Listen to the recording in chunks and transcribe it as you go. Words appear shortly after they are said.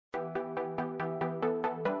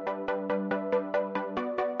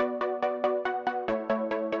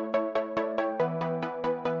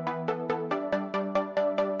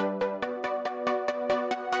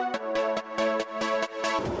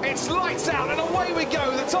It's lights out and away we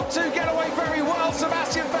go. The top two get away very well.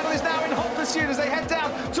 Sebastian Vettel is now in hot pursuit as they head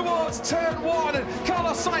down towards turn one. And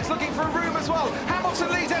Carlos Sainz looking for a room as well.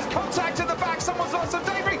 Hamilton leads, there's contact in the back. Someone's lost some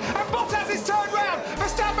debris. And Bottas is turned round.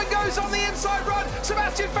 Verstappen goes on the inside run.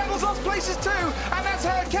 Sebastian Vettel's lost places too. And that's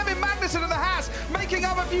Kevin Magnussen of the Haas making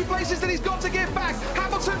up a few places that he's got to give back.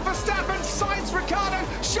 Hamilton, Verstappen, Sainz, Ricciardo,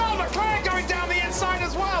 Charles Leclerc going down the inside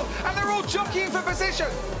as well. And they're all jockeying for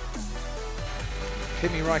position.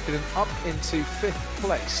 Kimi Räikkönen up into 5th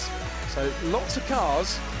place. So lots of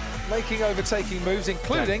cars making overtaking moves,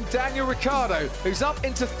 including Daniel Ricciardo, who's up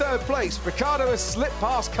into 3rd place. Ricciardo has slipped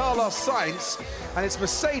past Carlos Sainz, and it's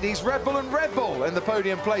Mercedes, Red Bull and Red Bull in the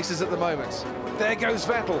podium places at the moment. There goes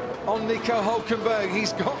Vettel on Nico Hülkenberg.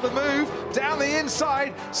 He's got the move down the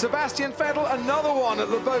inside. Sebastian Vettel, another one at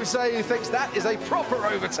Le Beausset, who thinks that is a proper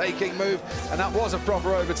overtaking move, and that was a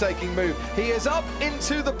proper overtaking move. He is up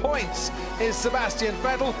into the points, is Sebastian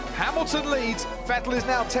Vettel. Hamilton leads. Vettel is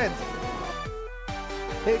now 10th.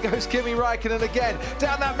 Here goes Kimi Räikkönen again,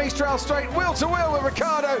 down that Mistral straight, wheel to wheel with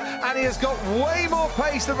Ricciardo, and he has got way more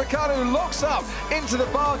pace than Ricciardo, who locks up into the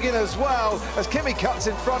bargain as well, as Kimi cuts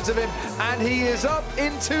in front of him, and he is up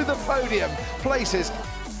into the podium places.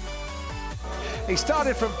 He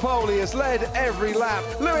started from pole, he has led every lap.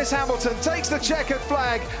 Lewis Hamilton takes the checkered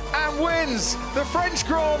flag and wins the French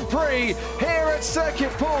Grand Prix here at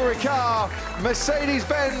Circuit Paul Ricard.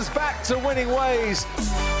 Mercedes-Benz back to winning ways.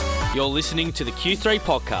 You're listening to the Q3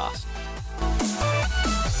 podcast.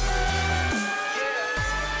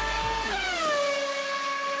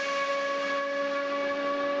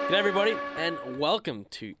 G'day everybody, and welcome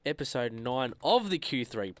to episode 9 of the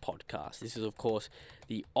Q3 podcast. This is, of course,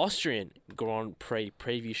 the Austrian Grand Prix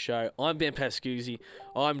preview show. I'm Ben Pascuzzi.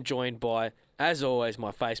 I'm joined by, as always,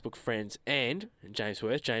 my Facebook friends and James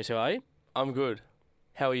Worth. James, how are you? I'm good.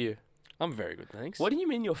 How are you? I'm very good, thanks. What do you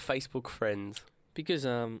mean your Facebook friends? Because,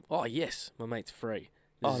 oh yes, my mate's free.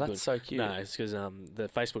 Oh, that's so cute. No, it's because the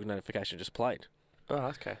Facebook notification just played. Oh,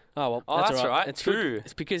 okay. Oh, well, Oh, that's all right. It's True.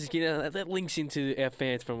 It's because, you know, that links into our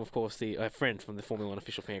fans from, of course, our friend from the Formula One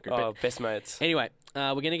official fan group. Oh, best mates. Anyway,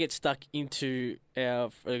 we're going to get stuck into we're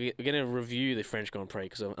going to review the French Grand Prix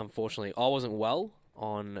because, unfortunately, I wasn't well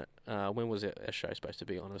on, when was our show supposed to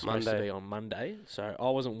be on? It was supposed to be on Monday. So I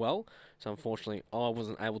wasn't well. So, unfortunately, I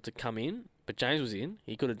wasn't able to come in. But James was in.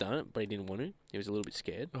 He could have done it, but he didn't want to. He was a little bit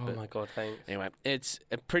scared. Oh, my God, thanks. Anyway, it's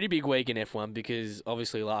a pretty big week in F1 because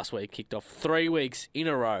obviously last week kicked off 3 weeks in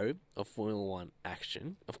a row of Formula One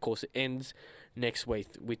action. Of course, it ends next week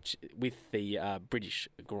with the British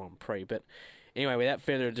Grand Prix. But anyway, without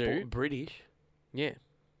further ado... British? Yeah.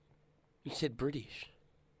 You said British?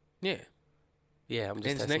 Yeah. Yeah, I'm just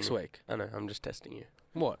ends testing next you. week. I know, I'm just testing you.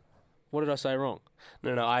 What? What did I say wrong?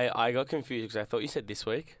 No, I got confused because I thought you said this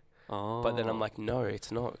week. Oh. But then I'm like, no,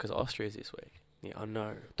 it's not because Austria's this week. Yeah, I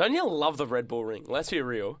know. Don't you love the Red Bull Ring? Let's be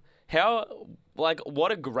real.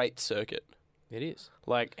 What a great circuit. It is.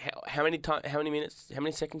 Like, how many minutes, how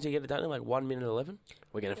many seconds do you get it done in? Like 1 minute 11?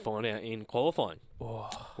 We're going to find out in qualifying. Oh.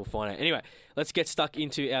 We'll find out. Anyway, let's get stuck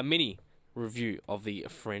into our mini review of the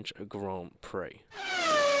French Grand Prix.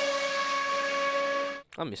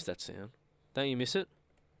 I miss that sound. Don't you miss it?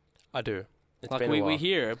 I do. It's like been a while. we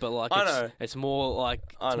hear it, but like it's more like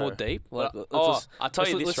it's more deep. Like, I'll tell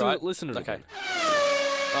you this, right? Listen to it. Okay. Again.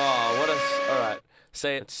 Oh, all right. See,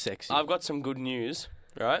 it's sexy. I've got some good news,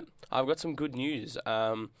 right?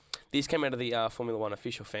 These came out of the Formula One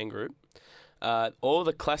official fan group. All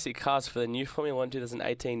the classic cars for the new Formula One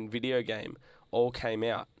 2018 video game all came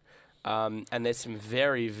out. And there's some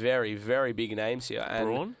very, very, very big names here.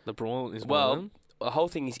 And The Brawn is well, one of them. The whole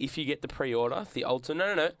thing is if you get the pre-order, the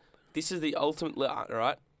ultimate... No. This is the ultimate...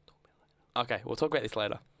 Right? Okay, we'll talk about this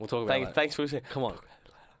later. We'll talk about it later. Thanks for listening. Come on.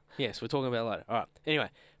 Yes, we're talking about it later. All right. Anyway,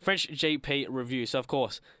 French GP review. So, of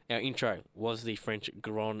course, our intro was the French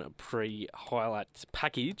Grand Prix highlights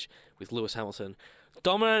package with Lewis Hamilton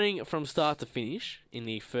dominating from start to finish in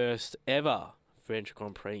the first ever French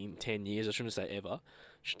Grand Prix in 10 years. I shouldn't say ever.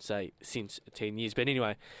 I should say since 10 years. But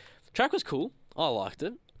anyway, the track was cool. I liked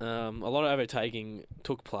it. A lot of overtaking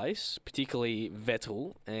took place, particularly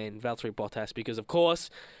Vettel and Valtteri Bottas, because, of course,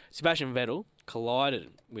 Sebastian Vettel collided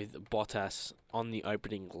with Bottas on the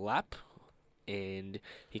opening lap, and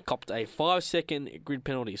he copped a 5-second grid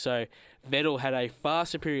penalty. So Vettel had a far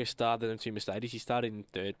superior start than the two Mercedes. He started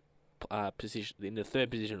in third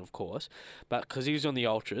position, of course, but because he was on the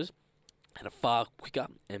Ultras, had a far quicker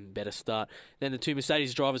and better start than the two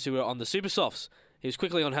Mercedes drivers who were on the Super Softs. He was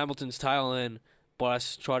quickly on Hamilton's tail, and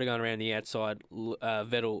Bottas tried to go around the outside.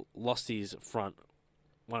 Vettel lost his front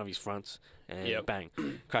one of his fronts, and Yep. bang,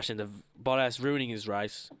 crashed into Bottas, ruining his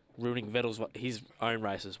race, ruining his own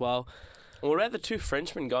race as well. What about the two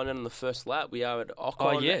Frenchmen going in the first lap? We had Ocon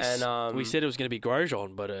Oh yes, and we said it was going to be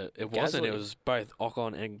Grosjean, but it wasn't. It Gasly. was both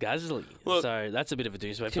Ocon and Gasly. Look, So that's a bit of a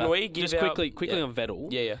doozy. can But we give just out- quickly yeah. on Vettel?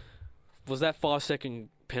 yeah. Was that 5-second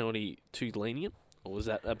penalty too lenient, or was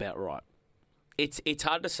that about right? It's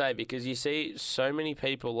hard to say because you see so many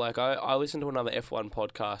people. Like I listened to another F1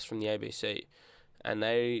 podcast from the ABC, and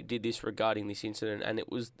they did this regarding this incident, and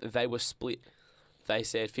they were split. They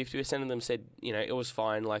said 50% of them said it was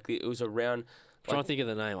fine. Like it was around. I'm trying to think of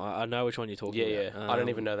the name. I know which one you're talking Yeah, about. yeah. I don't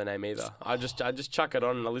even know the name either. I just chuck it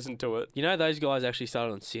on and I listen to it. You know those guys actually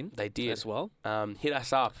started on Sin They did. as well. Hit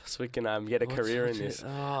us up so we can get a career in this. Oh,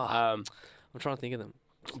 Um, I'm trying to think of them.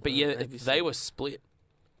 but yeah, Maybe they so. were split.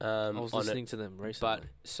 I was on listening it. to them recently. But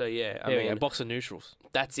so yeah, I There we go, mean Box of Neutrals.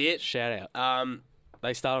 that's it. Shout out.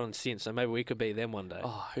 They started on Sin, so maybe we could be them one day.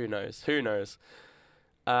 Oh, who knows? Who knows?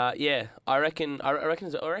 Yeah, I reckon it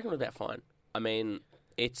was about fine. I mean,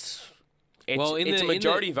 it's Well, in a the-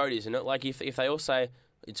 majority vote, isn't it? Like if they all say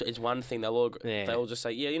it's one thing, they'll all Yeah. they'll just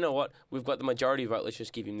say, yeah, you know what? We've got the majority vote. Let's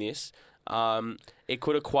just give him this. It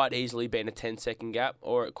could have quite easily been a 10-second gap,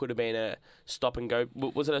 or it could have been a stop and go.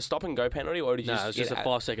 Was it a stop and go penalty, or did you? No, it was just a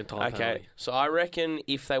 5-second time Okay, penalty. so I reckon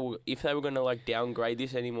if they were going to like downgrade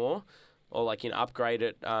this anymore, or like upgrade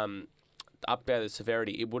it, upgrade the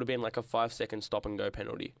severity, it would have been like a 5-second stop and go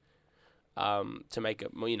penalty, to make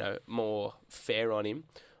it more fair on him.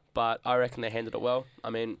 But I reckon they handled it well. I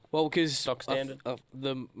mean, Well, because Stock standard.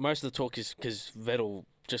 the most of the talk is because Vettel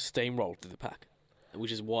just steamrolled through the pack,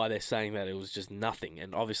 which is why they're saying that it was just nothing.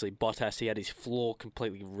 And obviously Bottas, he had his floor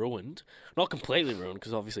completely ruined. Not completely ruined,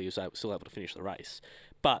 because obviously he was still able to finish the race.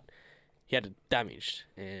 But he had it damaged,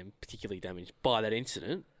 and particularly damaged by that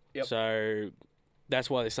incident. Yep. So that's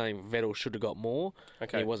why they're saying Vettel should have got more.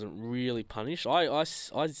 okay, He wasn't really punished. I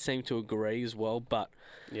seem to agree as well, but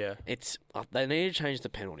yeah. it's they need to change the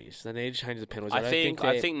penalties. They need to change the penalties. I don't think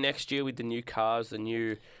they're- next year with the new cars, the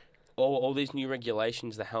new all these new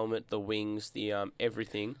regulations, the helmet, the wings, the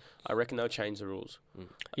everything, I reckon they'll change the rules.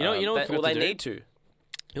 You know what we forgot they to do? need to. You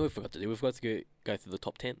know what we forgot to do? We forgot to go through the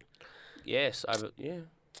top 10. Yes, yeah.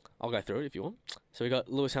 I'll go through it if you want. So we got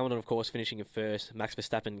Lewis Hamilton, of course, finishing in first. Max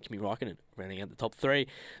Verstappen, Kimi Raikkonen rounding out the top 3.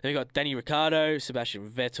 Then we got Danny Ricciardo, Sebastian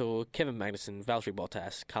Vettel, Kevin Magnussen, Valtteri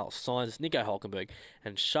Bottas, Carlos Sainz, Nico Hulkenberg,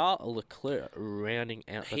 and Charles Leclerc rounding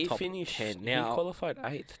out the He top finished. 10. He Now, qualified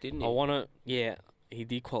 8th, didn't he? I want to... Yeah, he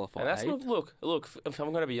did qualify And that's 8th. not look. If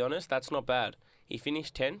I'm going to be honest, that's not bad. He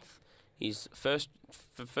finished 10th. His first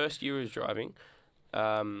year he was driving.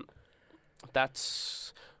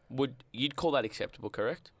 You'd call that acceptable,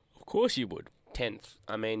 correct? Of course you would. 10th.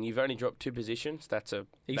 I mean, you've only dropped 2 positions. That's a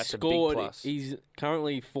He big scored... plus. He's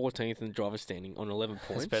currently 14th in the driver's standing on 11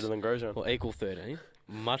 points. It's better than Grosjean. Or equal 13.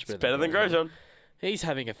 Much better. It's better than Grosjean. He's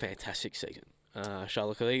having a fantastic season.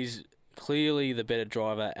 Charles Leclerc, he's clearly the better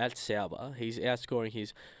driver at Sauber. He's outscoring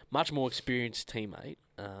his much more experienced teammate,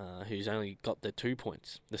 who's only got the 2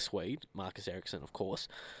 points, the Swede, Marcus Ericsson, of course.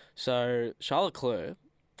 So Charles Leclerc,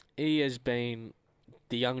 he has been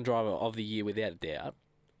the young driver of the year without a doubt.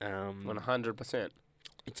 100%.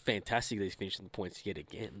 It's fantastic that he's finishing the points yet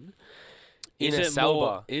again. In a Is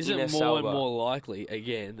Sauber. it In a more and Sauber. more likely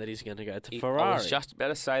again that he's going to go to I Ferrari? was just about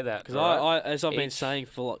to say that. Because right? as I've been Each- saying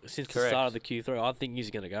since the Correct. start of the Q3, I think he's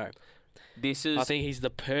going to go. This is. I think he's the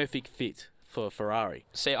perfect fit for Ferrari.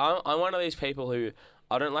 See, I'm one of these people who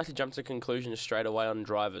I don't like to jump to conclusions straight away on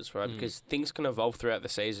drivers, right? Because things can evolve throughout the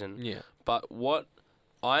season. Yeah. But what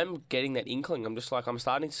I'm getting that inkling, I'm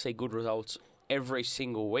starting to see good results every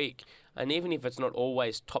single week. And even if it's not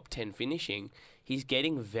always top 10 finishing, he's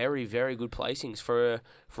getting very, very good placings for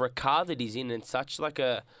a car that he's in and such like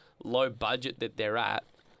a low budget that they're at.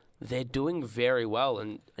 They're doing very well,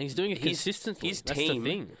 and And he's doing it His- consistently. his That's team- the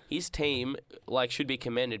thing. his team should be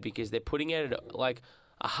commended because they're putting out like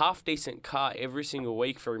a half decent car every single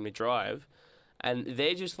week for him to drive, and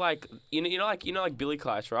they're just like like Billy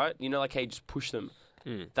Clash, right? Like hey, just push them.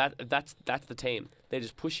 That's the team. They're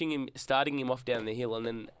just pushing him, starting him off down the hill, and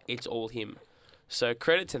then it's all him. So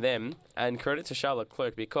credit to them and credit to Charles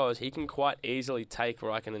Leclerc because he can quite easily take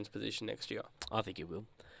Raikkonen's position next year. I think he will.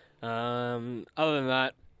 Other than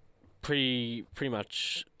that, pretty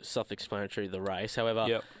much self-explanatory, the race. However,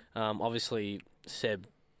 Yep. obviously Seb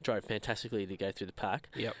drove fantastically to go through the pack.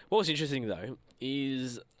 Yep. What was interesting, though,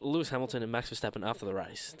 is Lewis Hamilton and Max Verstappen, after the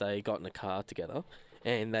race, they got in a car together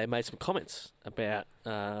and they made some comments about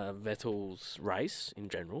Vettel's race in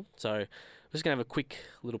general. So just going to have a quick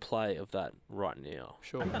little play of that right now.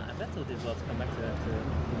 Sure. Vettel did well to come back to that.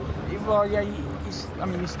 Well, yeah,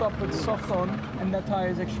 he stopped with soft on, and that tyre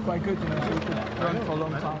is actually quite good, so you could run for a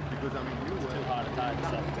long time. It's too hard a tyre to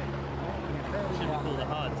soft. Should be called a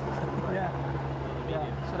hard. Yeah.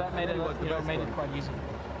 So that made it quite easy.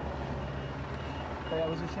 But yeah, it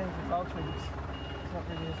was a shame for Valtteri. It's not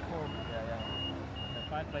really his fault.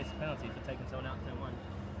 A 5-place penalty for taking someone out in turn 1.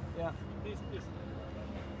 Yeah.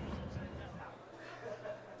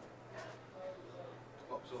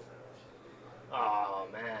 Oh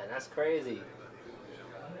man, that's crazy.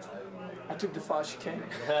 I took the fast chicane.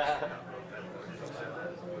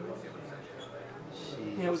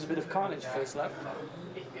 Yeah, it was a bit of carnage first lap.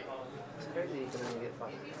 It's crazy you can only get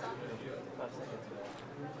 5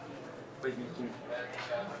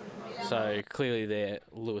 seconds. So clearly there,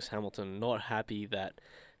 Lewis Hamilton not happy that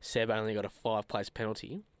Seb only got a 5-place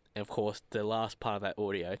penalty. And of course, the last part of that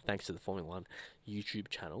audio, thanks to the Formula 1 YouTube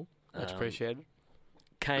channel, Much appreciated.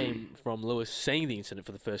 came from Lewis seeing the incident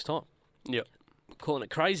for the first time. Yep. Calling it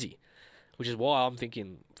crazy, which is why I'm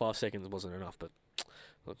thinking 5 seconds wasn't enough. But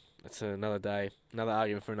look, that's another day, another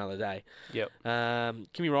argument for another day. Yep.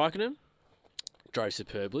 Kimi Raikkonen drove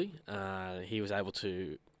superbly. He was able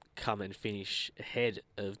to come and finish ahead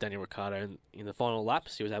of Daniel Ricciardo in the final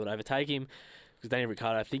laps. He was able to overtake him because Daniel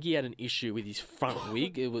Ricciardo, I think he had an issue with his front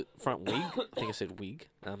wing. It was front wing. I think I said wig.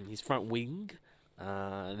 His front wing.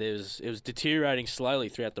 It was deteriorating slowly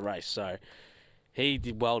throughout the race. So he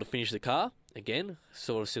did well to finish the car. Again,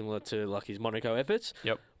 sort of similar to like his Monaco efforts.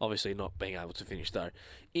 Yep. Obviously not being able to finish though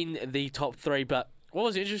in the top 3. But what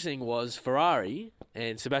was interesting was Ferrari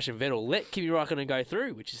and Sebastian Vettel let Kimi Raikkonen go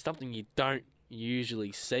through, which is something you don't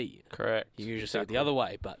usually see. Correct. You usually see it the other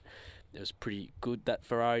way, but it was pretty good that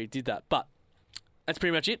Ferrari did that. But that's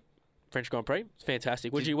pretty much it. French Grand Prix. It's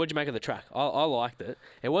fantastic. What'd you make of the track? I liked it.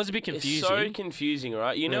 It was a bit confusing. It's so confusing,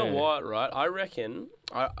 right? You know what, right? I reckon...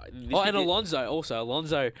 and Alonso also.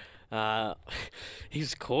 Alonso, he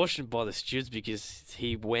was cautioned by the stewards because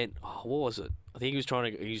he went... Oh, what was it? I think he was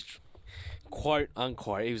trying to... He's quote,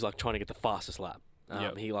 unquote, he was like trying to get the fastest lap.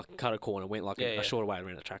 Yep. He like cut a corner, went like a shorter way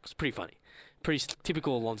around the track. It was pretty funny. Pretty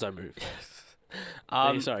typical Alonso move.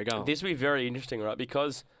 Sorry, go on. This will be very interesting, right?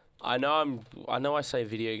 Because... I know I say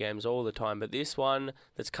video games all the time, but this one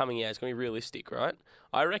that's coming out is going to be realistic, right?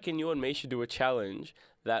 I reckon you and me should do a challenge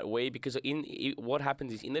because what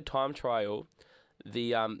happens is in the time trial,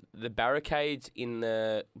 the barricades in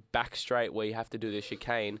the back straight where you have to do the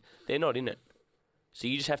chicane, they're not in it. So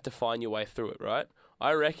you just have to find your way through it, right?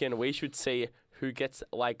 I reckon we should see who gets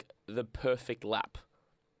like the perfect lap.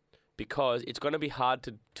 Because it's going to be hard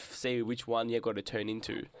to see which one you've got to turn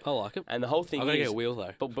into. I like it. And the whole thing I'm is... going to get a wheel,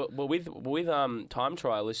 though. But with time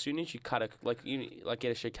trial, as soon as you cut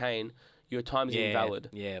get a chicane, your time's invalid.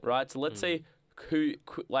 Yeah. Right? So let's see who...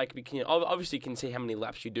 obviously you can see how many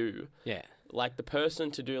laps you do. Yeah. Like the person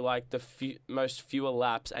to do like the most fewer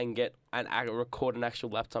laps and record an actual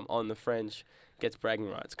lap time on the French gets bragging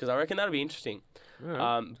rights. Because I reckon that'll be interesting.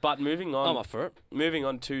 Right. But moving on... I'm up for it. Moving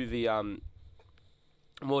on to the...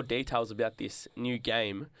 more details about this new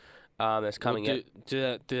game that's coming out. Do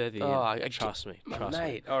that at the end. Trust me.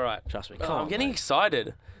 Mate, all right. Trust me. Oh, Come on, I'm getting mate.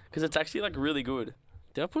 excited because it's actually like really good.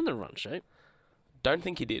 Did I put in the run sheet? Don't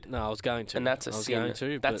think you did. No, I was going to. And that's a I was sin. going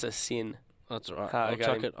to, That's but a sin. that's all right. Hard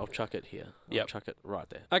game. I'll chuck it here. Yep. I'll chuck it right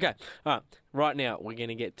there. Okay. All right. Right now, we're going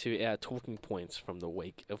to get to our talking points from the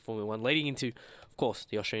week of Formula 1, leading into, of course,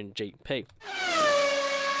 the Australian GP.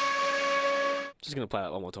 Just going to play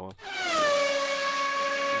that one more time.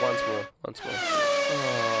 Once more.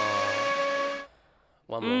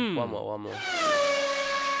 One more.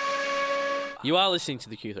 You are listening to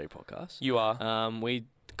the Q3 podcast. You are. We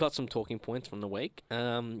got some talking points from the week.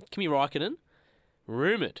 Kimi Raikkonen,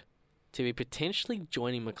 rumoured to be potentially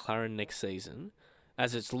joining McLaren next season,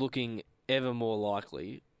 as it's looking ever more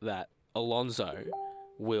likely that Alonso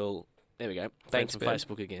will... There we go. Thanks, for Ben.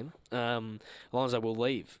 Facebook again. Alonso will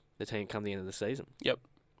leave the team come the end of the season. Yep.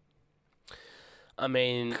 I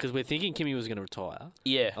mean... Because we're thinking Kimi was going to retire.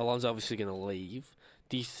 Yeah. Alonso obviously going to leave.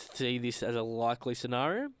 Do you see this as a likely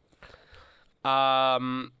scenario?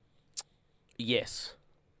 Yes.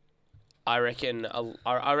 I reckon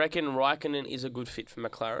Raikkonen is a good fit for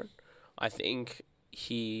McLaren. I think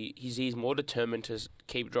he's more determined to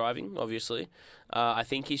keep driving, obviously. I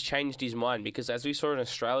think he's changed his mind because as we saw in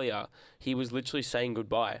Australia, he was literally saying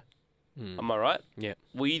goodbye. Am I right? Yeah.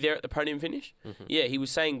 Were you there at the podium finish? Mm-hmm. Yeah, he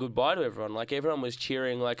was saying goodbye to everyone. Like, everyone was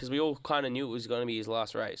cheering, like, because we all kind of knew it was going to be his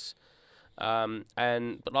last race. But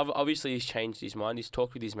obviously he's changed his mind. He's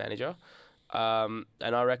talked with his manager. And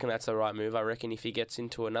I reckon that's the right move. I reckon if he gets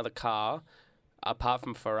into another car, apart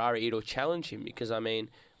from Ferrari, it'll challenge him because, I mean,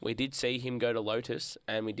 we did see him go to Lotus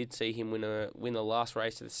and we did see him win the last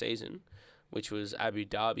race of the season, which was Abu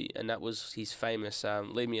Dhabi, and that was his famous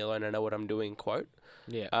 "Leave me alone, I know what I'm doing" quote.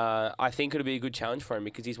 Yeah. I think it'll be a good challenge for him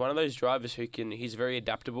because he's one of those drivers he's very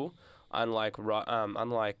adaptable, unlike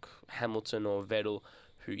Hamilton or Vettel,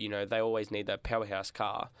 who, you know, they always need that powerhouse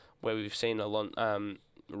car, where we've seen a lot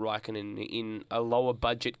Raikkonen in a lower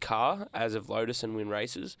budget car as of Lotus and win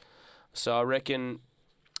races. So I reckon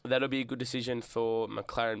that'll be a good decision for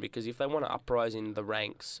McLaren because if they want to uprise in the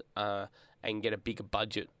ranks and get a bigger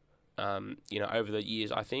budget, over the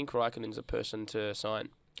years, I think Raikkonen's a person to sign.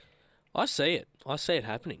 I see it. I see it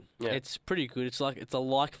happening. Yeah. It's pretty good. It's a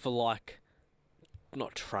like for like,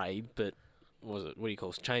 not trade, but what do you call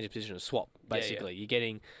it? Change of position, a swap. Basically, you're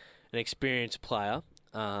getting an experienced driver.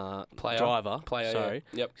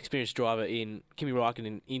 Experienced driver in Kimi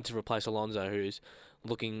Raikkonen in to replace Alonso, who's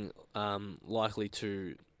looking likely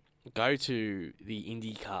to go to the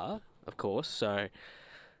Indy car, of course. So,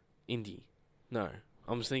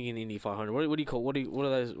 I was thinking Indy 500. What do you call? What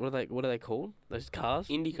are they called? Those cars?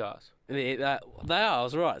 Indy cars. They are. I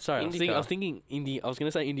was right. Sorry, I was thinking Indy. I was going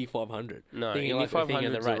to say Indy 500. No, thinking Indy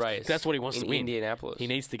 500 is a race. That's what he wants in to win. Indianapolis. He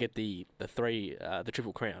needs to get the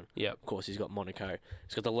Triple Crown. Yep. Of course, he's got Monaco.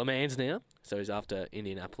 He's got the Le Mans now, so he's after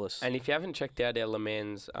Indianapolis. And if you haven't checked out our Le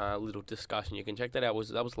Mans little discussion, you can check that out.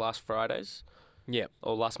 That was last Friday's? Yeah.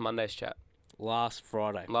 Or last Monday's chat? Last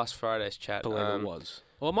Friday. Last Friday's chat. I believe it was.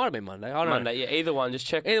 Well, it might have been Monday. I don't know. Monday, yeah. Either one. Just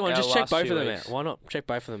check. Either one. Just check both of them weeks. out. Why not? Check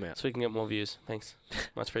both of them out. So we can get more views. Thanks.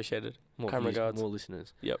 Much appreciated. More Kind views, regards. more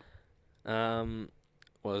listeners. Yep.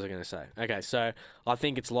 What was I going to say? Okay, so I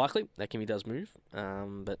think it's likely that Kimi does move,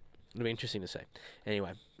 but it'll be interesting to see.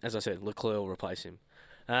 Anyway, as I said, Leclerc will replace him.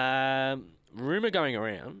 Rumour going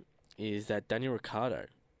around is that Daniel Ricciardo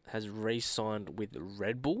has re-signed with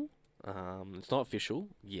Red Bull. It's not official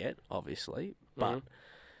yet, obviously, but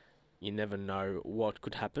you never know what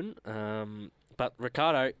could happen. But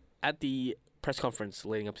Ricciardo, at the press conference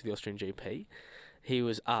leading up to the Austrian GP, he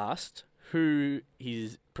was asked who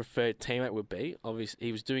his preferred teammate would be. Obviously,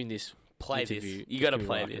 he was doing this interview. This. You got to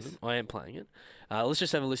play this. I am playing it. Let's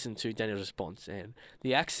just have a listen to Daniel's response and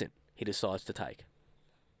the accent he decides to take.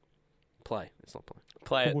 Play. It's not play.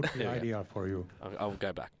 Play Who it. would be ideal for you? I'll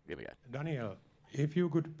go back. Here we go. Daniel, if you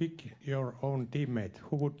could pick your own teammate,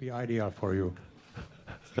 who would be ideal for you?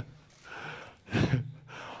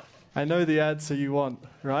 I know the answer you want,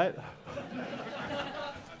 right?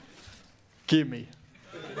 Gimme.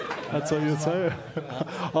 That's what you say?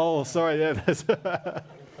 Oh, sorry, yeah.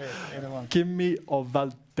 Gimme or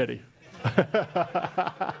Valtteri.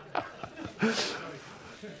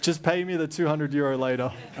 Just pay me the €200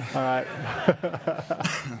 later. All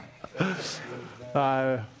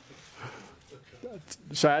right.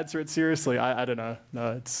 Should I answer it seriously? I don't know.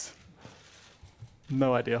 No, it's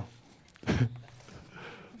no idea.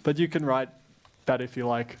 But you can write that if you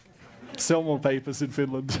like. Sell more papers in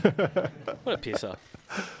Finland. What a pisser.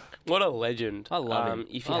 What a legend. I love him.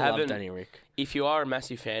 If you I haven't, love Danny Rick. If you are a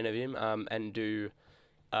massive fan of him and do,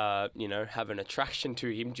 have an attraction to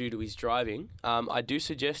him due to his driving, I do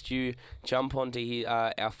suggest you jump onto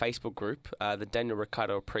our Facebook group, the Daniel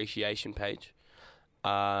Ricciardo Appreciation page.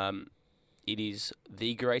 It is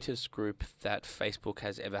the greatest group that Facebook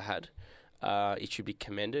has ever had. It should be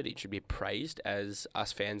commended. It should be praised, as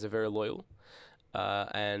us fans are very loyal.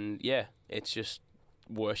 And yeah, it's just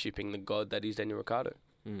worshipping the god that is Daniel Ricciardo.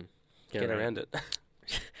 Get around it.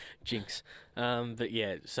 Jinx. But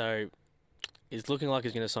yeah, so it's looking like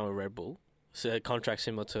he's going to sign with Red Bull. So a contract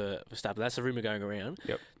similar to Verstappen. That's the rumour going around.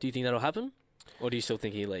 Yep. Do you think that'll happen? Or do you still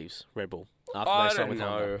think he leaves Red Bull? I don't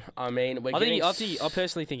know. I mean, I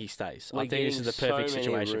personally think he stays. I think this is the perfect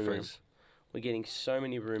situation for him. We're getting so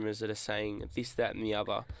many rumours that are saying this, that, and the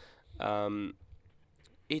other.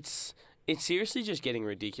 It's seriously just getting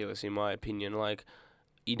ridiculous, in my opinion. Like,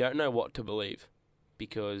 you don't know what to believe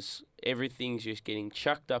because everything's just getting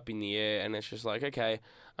chucked up in the air, and it's just like, okay,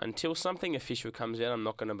 until something official comes out, I'm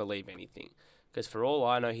not going to believe anything. Because for all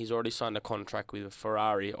I know, he's already signed a contract with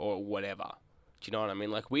Ferrari or whatever. Do you know what I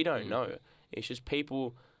mean? Like, we don't know. It's just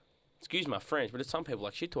people, excuse my French, but it's some people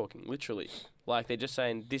like shit talking, literally. Like, they're just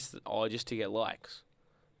saying this, just to get likes.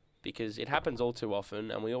 Because it happens all too often,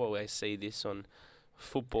 and we always see this on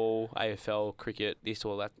football, AFL, cricket, this,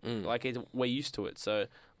 all that. Like, we're used to it. So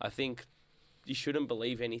I think you shouldn't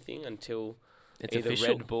believe anything until it's either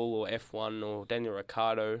official. Red Bull or F1 or Daniel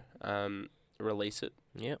Ricciardo release it.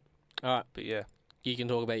 Yep. All right. But yeah. You can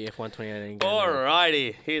talk about your F1 2018.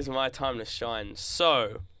 Alrighty, here's my time to shine.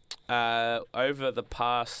 So, over the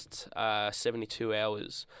past 72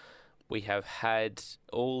 hours, we have had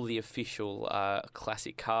all the official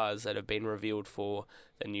classic cars that have been revealed for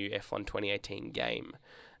the new F1 2018 game.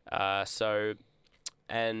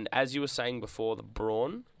 And as you were saying before, the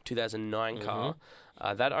Brawn 2009 car,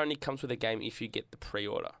 that only comes with a game if you get the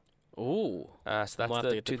pre-order. Ooh. So that's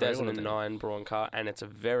the 2009 Brawn car, and it's a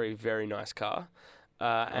very, very nice car.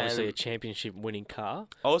 Obviously, and a championship-winning car.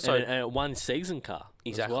 Also, and a one-season car.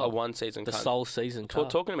 Exactly, as well. a one-season car. The sole season car.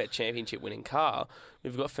 Talking about championship-winning car,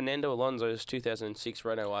 we've got Fernando Alonso's 2006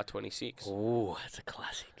 Renault R26. Ooh, that's a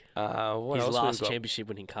classic. What His else last we've got?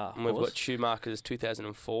 championship-winning car. We've got Schumacher's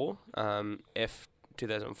 2004 F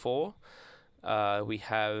 2004. We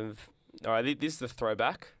have... All right, this is the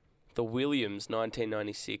throwback. The Williams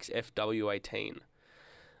 1996 FW18.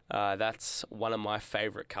 That's one of my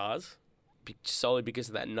favourite cars, solely because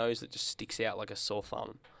of that nose that just sticks out like a sore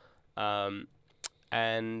thumb.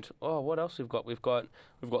 And what else we've got? We've got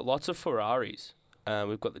lots of Ferraris.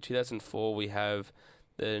 We've got the 2004. We have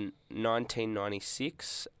the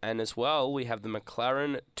 1996, and as well we have the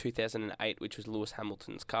McLaren 2008, which was Lewis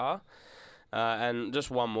Hamilton's car. And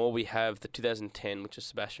just one more, we have the 2010, which is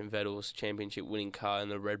Sebastian Vettel's championship-winning car,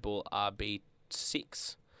 and the Red Bull RB6.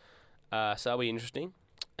 So that'll be interesting.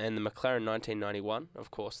 And the McLaren 1991,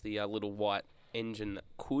 of course, the little white engine that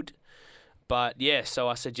could. But yeah, so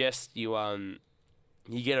I suggest you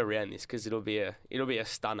get around this because it'll be a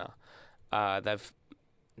stunner.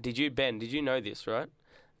 Did you know this, right?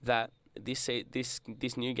 That this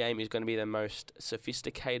new game is going to be the most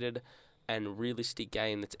sophisticated and realistic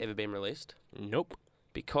game that's ever been released. Nope.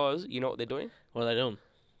 Because you know what they're doing? What are they doing?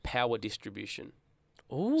 Power distribution.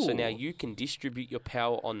 Ooh. So now you can distribute your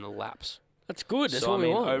power on the laps. That's good. That's so what we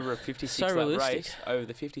want. Over a 56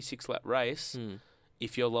 lap race,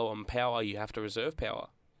 if you're low on power, you have to reserve power.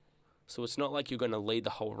 So it's not like you're going to lead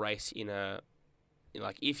the whole race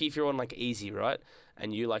if you're on like easy, right?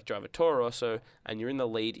 And you like drive a Toro Rosso and you're in the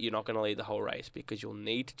lead, you're not going to lead the whole race because you'll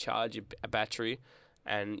need to charge a battery.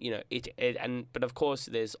 And but of course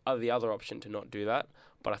there's the other option to not do that,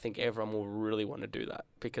 but I think everyone will really want to do that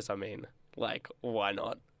because why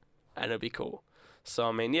not? And it'd be cool.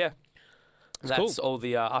 So that's cool. All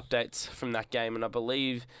the updates from that game, and I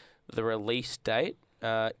believe the release date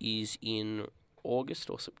is in August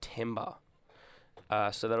or September.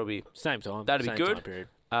 So that'll be same time. That'll be good.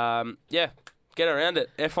 Get around it.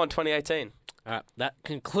 F1 2018. All right, that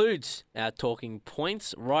concludes our talking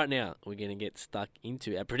points. Right now, we're going to get stuck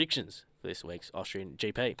into our predictions for this week's Austrian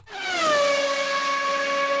GP.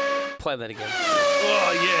 Play that again.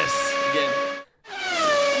 Oh, yes. Again.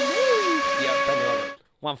 Yeah, don't love it.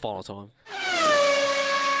 One final time.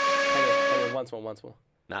 Hang on. Once more.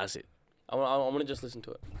 No, that's it. I want to just listen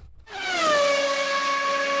to it.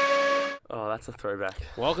 Oh, that's a throwback.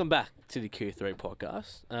 Welcome back to the Q3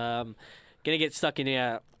 podcast. Going to get stuck into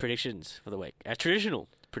our predictions for the week. Our traditional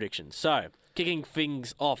predictions. So, kicking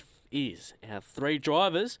things off is our three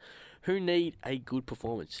drivers who need a good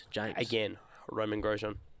performance. James. Again, Roman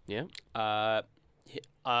Grosjean. Yeah.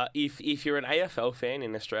 If you're an AFL fan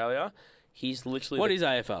in Australia, he's literally... What is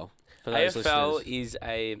AFL? For those AFL listeners? is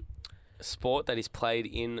a sport that is played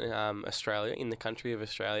in Australia, in the country of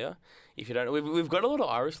Australia. If you don't know, we've got a lot of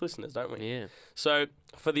Irish listeners, don't we? Yeah. So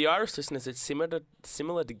for the Irish listeners, it's similar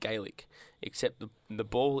to Gaelic, except the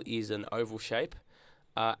ball is an oval shape,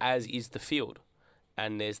 as is the field.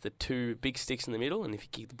 And there's the two big sticks in the middle, and if you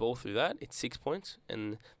kick the ball through that, it's 6 points.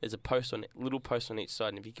 And there's a little post on each side,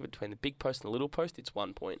 and if you keep it between the big post and the little post, it's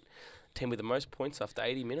 1 point. Team with the most points after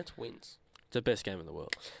 80 minutes wins. It's the best game in the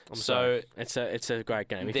world. So it's a great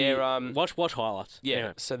game. If they're you watch highlights. Yeah.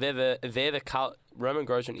 Anyway. So Roman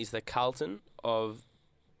Grosjean is the Carlton of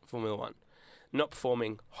Formula One. Not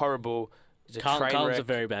performing, horrible. It's a train Carlton's wreck. a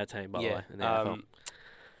very bad team, by the way. In the NFL.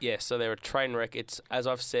 So they're a train wreck. It's, as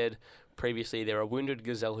I've said previously, they're a wounded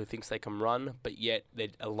gazelle who thinks they can run, but yet they're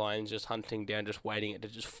a lion just hunting down, just waiting it to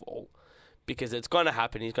just fall. Because it's going to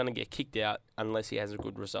happen. He's going to get kicked out unless he has a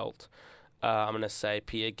good result. I'm going to say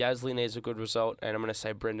Pierre Gasly needs a good result, and I'm going to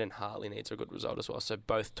say Brendan Hartley needs a good result as well. So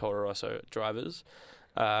both Toro Rosso drivers.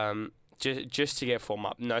 Just to get form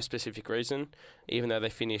up. No specific reason, even though they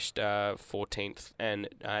finished 14th and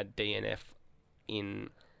DNF in...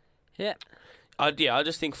 Yeah. I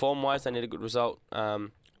just think form-wise they need a good result.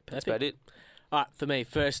 That's about it. All right, for me,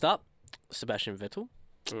 first up, Sebastian Vettel.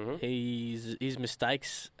 Mm-hmm. His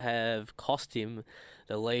mistakes have cost him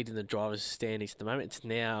the lead in the drivers' standings at the moment. It's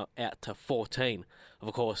now out to 14.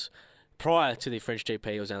 Of course, prior to the French GP,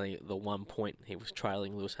 it was only the 1 point. He was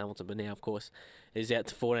trailing Lewis Hamilton, but now, of course, he's out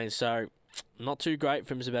to 14. So, not too great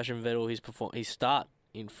from Sebastian Vettel. His start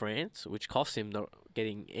in France, which cost him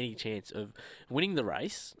getting any chance of winning the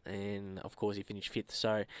race. And, of course, he finished 5th.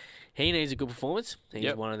 So he needs a good performance.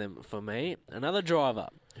 He's one of them for me. Another driver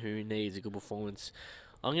who needs a good performance,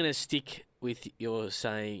 I'm going to stick with your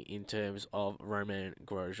saying in terms of Romain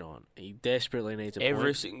Grosjean. He desperately needs a Every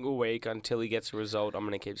point. single week until he gets a result, I'm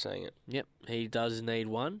going to keep saying it. Yep, he does need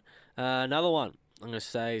one. Another one I'm going to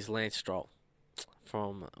say is Lance Stroll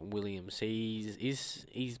from Williams.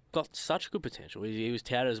 He's got such good potential. He was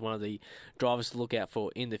touted as one of the drivers to look out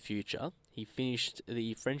for in the future. He finished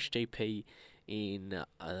the French GP in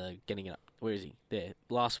getting it up. Where is he? There.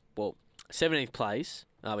 17th place.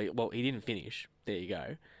 Well, he didn't finish. There you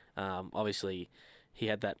go. Obviously, he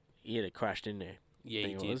had a crash, didn't he? Yeah,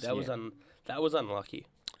 he did. Was, that was unlucky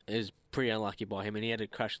It was pretty unlucky by him, and he had a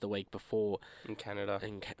crash the week before. in Canada.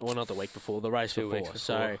 Well, not the week before, the race 2 before. weeks before.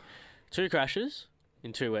 So, 2 crashes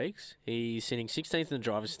in 2 weeks. He's sitting 16th in the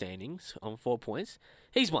driver's standings on 4 points.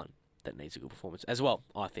 He's one that needs a good performance as well,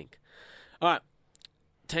 I think. All right,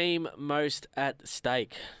 team most at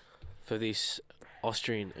stake for this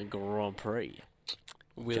Austrian Grand Prix.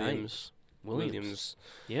 Williams. Williams.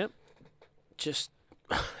 Yep. Just,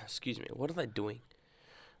 excuse me, what are they doing?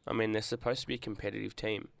 I mean, they're supposed to be a competitive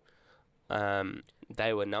team.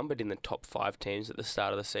 They were numbered in the top 5 teams at the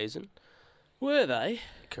start of the season. Were they?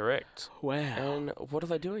 Correct. Wow. And what are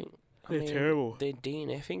they doing? They're terrible. They're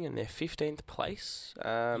DNFing in their 15th place.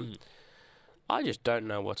 I just don't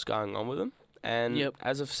know what's going on with them. And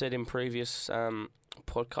as I've said in previous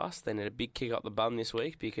podcasts, they need a big kick up the bum this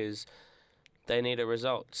week because they need a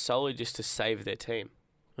result solely just to save their team.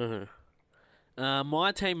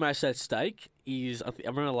 My team most at stake is, I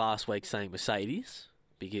remember last week saying Mercedes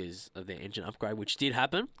because of their engine upgrade, which did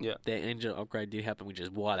happen. Yeah. Their engine upgrade did happen, which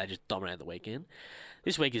is why they just dominated the weekend.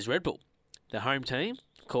 This week is Red Bull. The home team,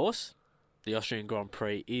 of course. The Austrian Grand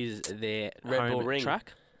Prix is their Red home Bull Ring.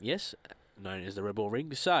 track. Yes, known as the Red Bull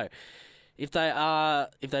Ring. So, if they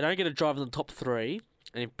don't get a drive in the top 3,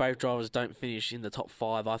 and if both drivers don't finish in the top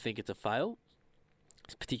 5, I think it's a fail.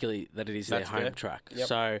 Particularly that it is That's their home fair. track. Yep.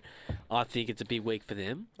 So I think it's a big week for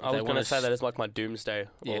them. If I was they going wanna to say that as like my doomsday.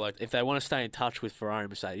 yeah, Or like, if they want to stay in touch with Ferrari and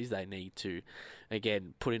Mercedes, they need to,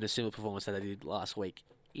 again, put in a similar performance that they did last week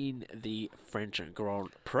in the French Grand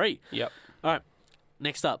Prix. Yep. All right,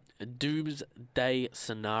 next up, a doomsday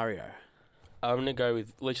scenario. I'm going to go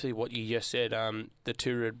with literally what you just said. The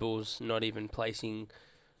 2 Red Bulls not even placing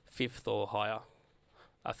 5th or higher.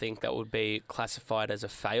 I think that would be classified as a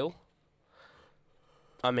fail.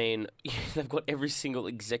 I mean, they've got every single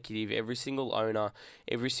executive, every single owner,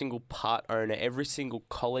 every single part owner, every single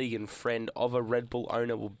colleague and friend of a Red Bull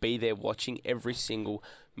owner will be there watching every single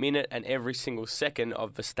minute and every single second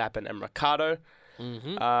of Verstappen and Ricciardo.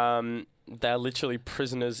 They're literally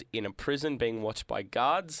prisoners in a prison being watched by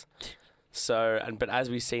guards. So, but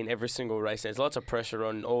as we've seen every single race, there's lots of pressure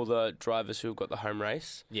on all the drivers who've got the home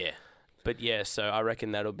race. Yeah. But yeah, so I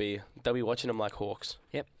reckon they'll be watching them like hawks.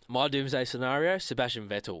 Yep. My doomsday scenario: Sebastian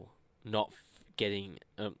Vettel not finishing.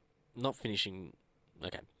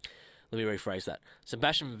 Okay, let me rephrase that.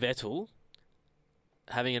 Sebastian Vettel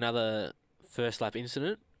having another first lap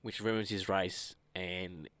incident, which ruins his race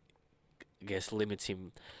and I guess limits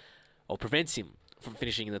him or prevents him from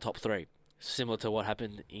finishing in the top 3. Similar to what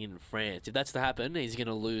happened in France. If that's to happen, he's going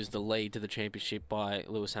to lose the lead to the championship by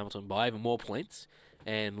Lewis Hamilton by even more points.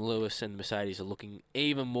 And Lewis and Mercedes are looking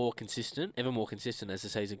ever more consistent as the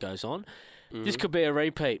season goes on. This could be a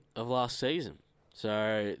repeat of last season.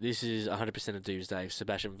 So this is 100% a doomsday.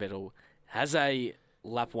 Sebastian Vettel has a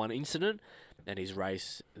lap 1 incident, and his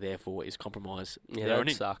race, therefore, is compromised. Yeah,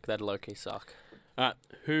 that'd suck. That'd low-key suck. All right,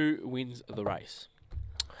 who wins the race?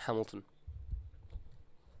 Hamilton.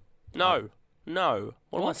 No.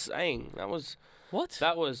 What am I saying? That was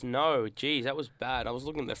no. Geez, that was bad. I was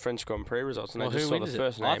looking at the French Grand Prix results and I just saw the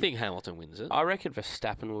first name. I think Hamilton wins it. I reckon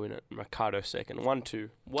Verstappen will win it. Ricciardo second. 1-2.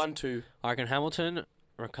 1-2. I reckon Hamilton,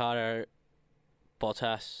 Ricciardo,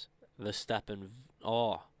 Bottas, Verstappen.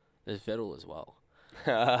 Oh, there's Vettel as well.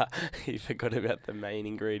 You forgot about the main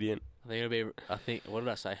ingredient. I think it'll be. What did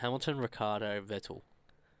I say? Hamilton, Ricciardo, Vettel,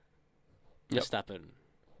 Yep. Verstappen,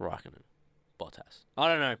 Raikkonen, Bottas. I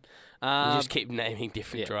don't know. You just keep naming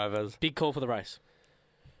different drivers. Big call for the race.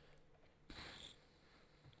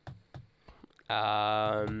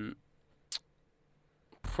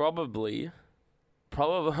 Probably.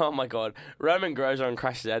 Oh my God, Romain Grosjean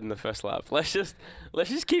crashes out in the first lap. Let's just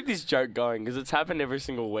keep this joke going because it's happened every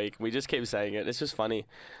single week. We just keep saying it. It's just funny.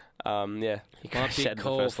 He My crashed out big in the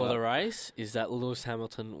call first for lap. the race is that Lewis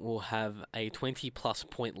Hamilton will have a 20-plus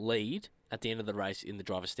point lead at the end of the race in the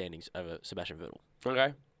driver's standings over Sebastian Vettel.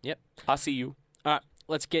 Okay. Yep. I see you. All right,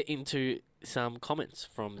 let's get into some comments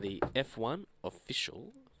from the F1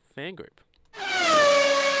 official fan group.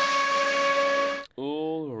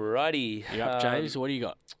 Alrighty. You up, James? What do you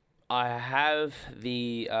got? I have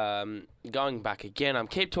the going back again. I'm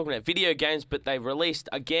keep talking about video games, but they released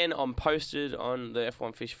again. Posted on the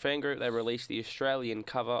F1 Fish fan group. They released the Australian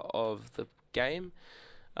cover of the game.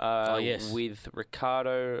 Yes. With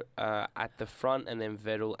Ricciardo at the front, and then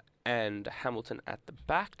Vettel and Hamilton at the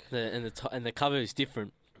back. And the cover is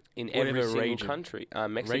different in whatever every single region. country.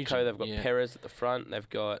 Mexico, Region, they've got yeah. Perez at the front. They've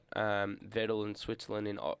got Vettel in Switzerland,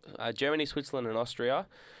 in Germany, Switzerland, and Austria.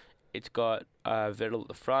 It's got Vettel at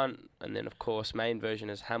the front, and then, of course, main version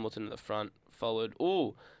is Hamilton at the front, followed...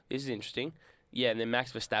 Oh, this is interesting. Yeah, and then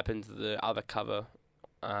Max Verstappen's the other cover.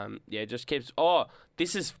 Yeah, just keeps... Oh,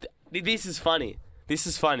 this is funny. This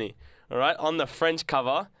is funny. All right, on the French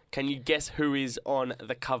cover, can you guess who is on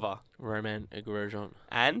the cover? Romain Grosjean.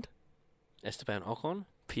 And? Esteban Ocon.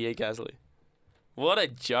 Pierre Gasly. What a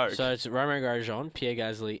joke. So it's Romain Grosjean, Pierre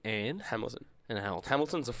Gasly, and Hamilton. Hamilton.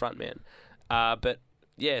 Hamilton's the front man. But,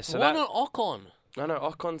 yeah, so Why that... not Ocon? No,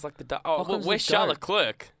 Ocon's like the... Ocon's where's the Charles goat.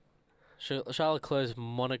 Leclerc? Charles Leclerc's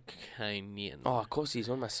Monacan. Oh, of course he is.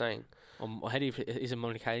 What am I saying? How do you... Is it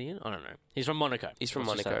Monacan? I don't know. He's from Monaco. He's from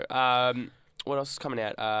Let's just Monaco. say. What else is coming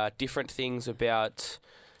out? Different things about...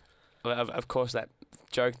 Of course, that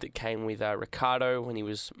joke that came with Ricciardo when he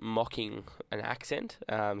was mocking an accent,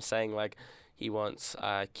 saying, like, he wants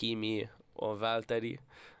Kimi or Valtteri.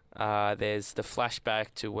 There's the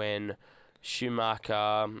flashback to when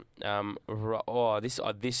Schumacher...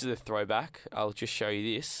 this is a throwback. I'll just show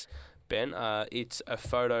you this, Ben. It's a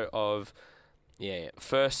photo of... Yeah.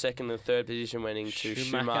 First, second, and third position winning to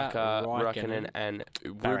Schumacher, Raikkonen, and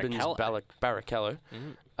Rubens Barrichello.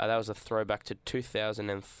 Mm. That was a throwback to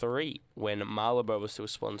 2003 when Marlboro was still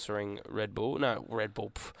sponsoring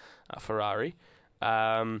Ferrari.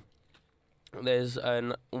 There's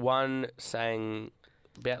one saying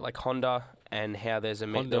about like Honda and how there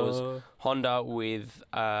was Honda with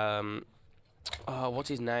what's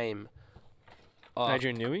his name?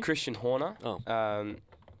 Adrian Newey? Christian Horner. Oh.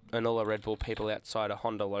 And all the Red Bull people outside a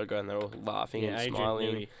Honda logo, and they're all laughing and Adrian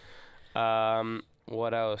smiling. Newey.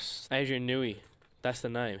 What else? Adrian Newey. That's the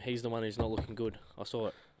name. He's the one who's not looking good. I saw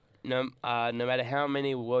it. No matter how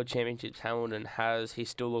many world championships Hamilton has, he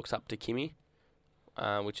still looks up to Kimi,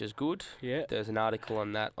 which is good. Yeah. There's an article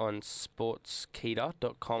on that on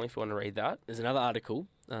sportskeeda.com if you want to read that. There's another article.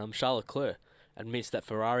 Charles Leclerc admits that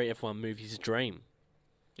Ferrari F1 move his dream.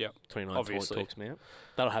 Yep. 29 obviously. talks me out.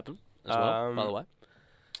 That'll happen as well, by the way.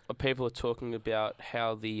 People are talking about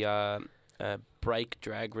how the brake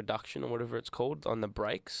drag reduction or whatever it's called on the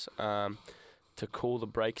brakes, to cool the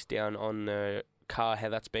brakes down on the car, how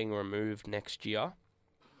that's being removed next year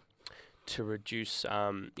to reduce,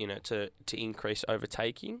 to increase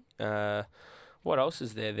overtaking. What else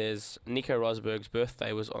is there? There's Nico Rosberg's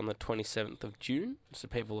birthday was on the 27th of June, so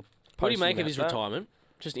people are posting What do you make of about his that. retirement?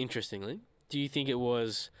 Just interestingly, do you think it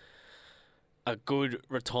was a good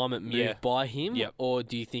retirement move Yeah. by him, Yep. or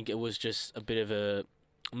do you think it was just a bit of a...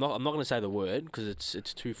 I'm not going to say the word because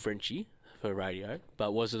it's too Frenchy for radio,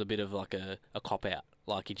 but was it a bit of like a cop-out?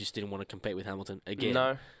 Like he just didn't want to compete with Hamilton again?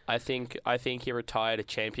 No, I think he retired a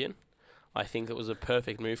champion. I think it was a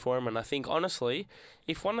perfect move for him, and I think honestly,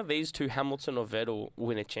 if one of these two, Hamilton or Vettel,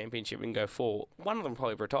 win a championship and go forward, one of them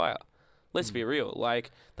probably retire. Let's be real.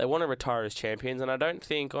 Like they want to retire as champions, and I don't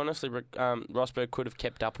think honestly Rosberg could have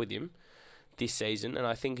kept up with him this season, and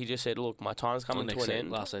I think he just said, "Look, my time's coming to an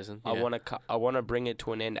end. Last season, I want to bring it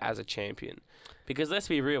to an end as a champion." Because let's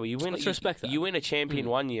be real, Let's respect that. You win a champion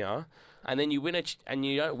 1 year, and then you win it, and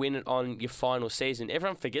you don't win it on your final season.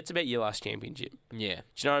 Everyone forgets about your last championship. Yeah.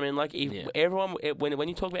 Do you know what I mean? Like everyone, when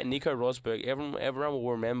you talk about Nico Rosberg, everyone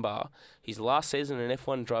will remember his last season an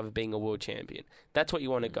F1 driver being a world champion. That's what you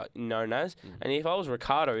want to go known as. And if I was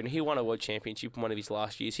Ricciardo and he won a world championship in one of his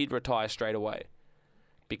last years, he'd retire straight away.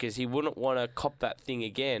 Because he wouldn't want to cop that thing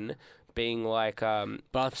again, being like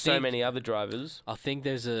so many other drivers. I think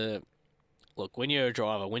there's a look when you're a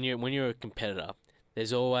driver, when you're a competitor,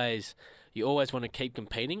 you always want to keep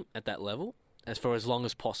competing at that level for as long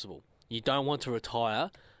as possible. You don't want to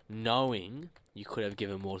retire knowing you could have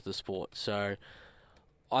given more to the sport. So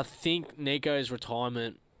I think Nico's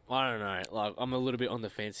retirement, I don't know. Like I'm a little bit on the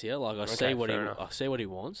fence here. Like I see what he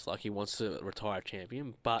wants. Like he wants to retire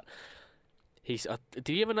champion, but. Did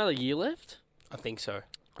he have another year left? I think so.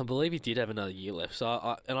 I believe he did have another year left. So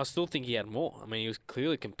I still think he had more. I mean, he was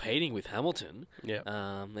clearly competing with Hamilton. Yeah.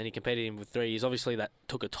 And he competed him with 3 years. Obviously, that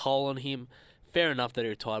took a toll on him. Fair enough that he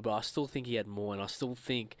retired, but I still think he had more, and I still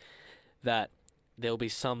think that there'll be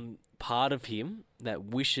some part of him that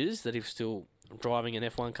wishes that he was still driving an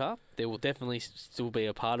F1 car. There will definitely still be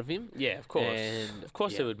a part of him. Yeah, of course. And, Of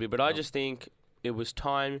course yeah. there would be, but I just think it was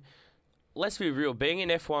time. Let's be real. Being an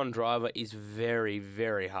F1 driver is very,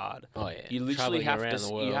 very hard. Oh yeah, You literally Travelling have around the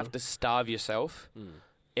to. world. You have to starve yourself Mm.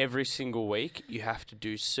 every single week. You have to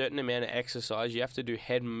do certain amount of exercise. You have to do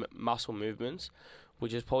head muscle movements,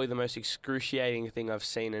 which is probably the most excruciating thing I've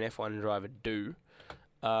seen an F1 driver do.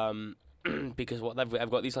 Because what they've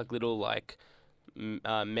got these like little like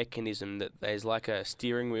mechanism that there's like a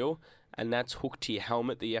steering wheel, and that's hooked to your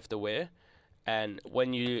helmet that you have to wear. And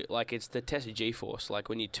when you, like, it's the test of G-force. Like,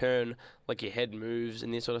 when you turn, like, your head moves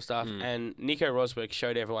and this sort of stuff. And Nico Rosberg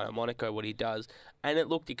showed everyone at Monaco what he does. And it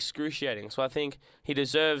looked excruciating. So I think he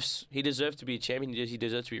deserves to be a champion. He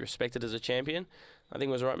deserves to be respected as a champion. I think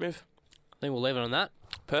it was the right move. I think we'll leave it on that.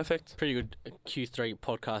 Perfect. Pretty good Q3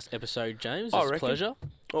 podcast episode, James. I It's a reckon. pleasure.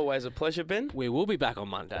 Always a pleasure, Ben. We will be back on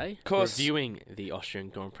Monday Course. reviewing the Austrian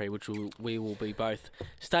Grand Prix, which we will be both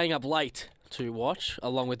staying up late to watch,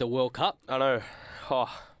 along with the World Cup. I know.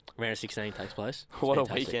 Oh, Round of 16 takes place. It's what a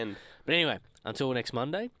fantastic. weekend. But anyway, until next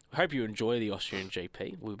Monday, I hope you enjoy the Austrian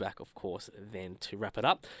GP. We'll be back, of course, then to wrap it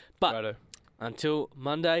up. But Righto. until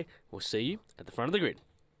Monday, we'll see you at the front of the grid.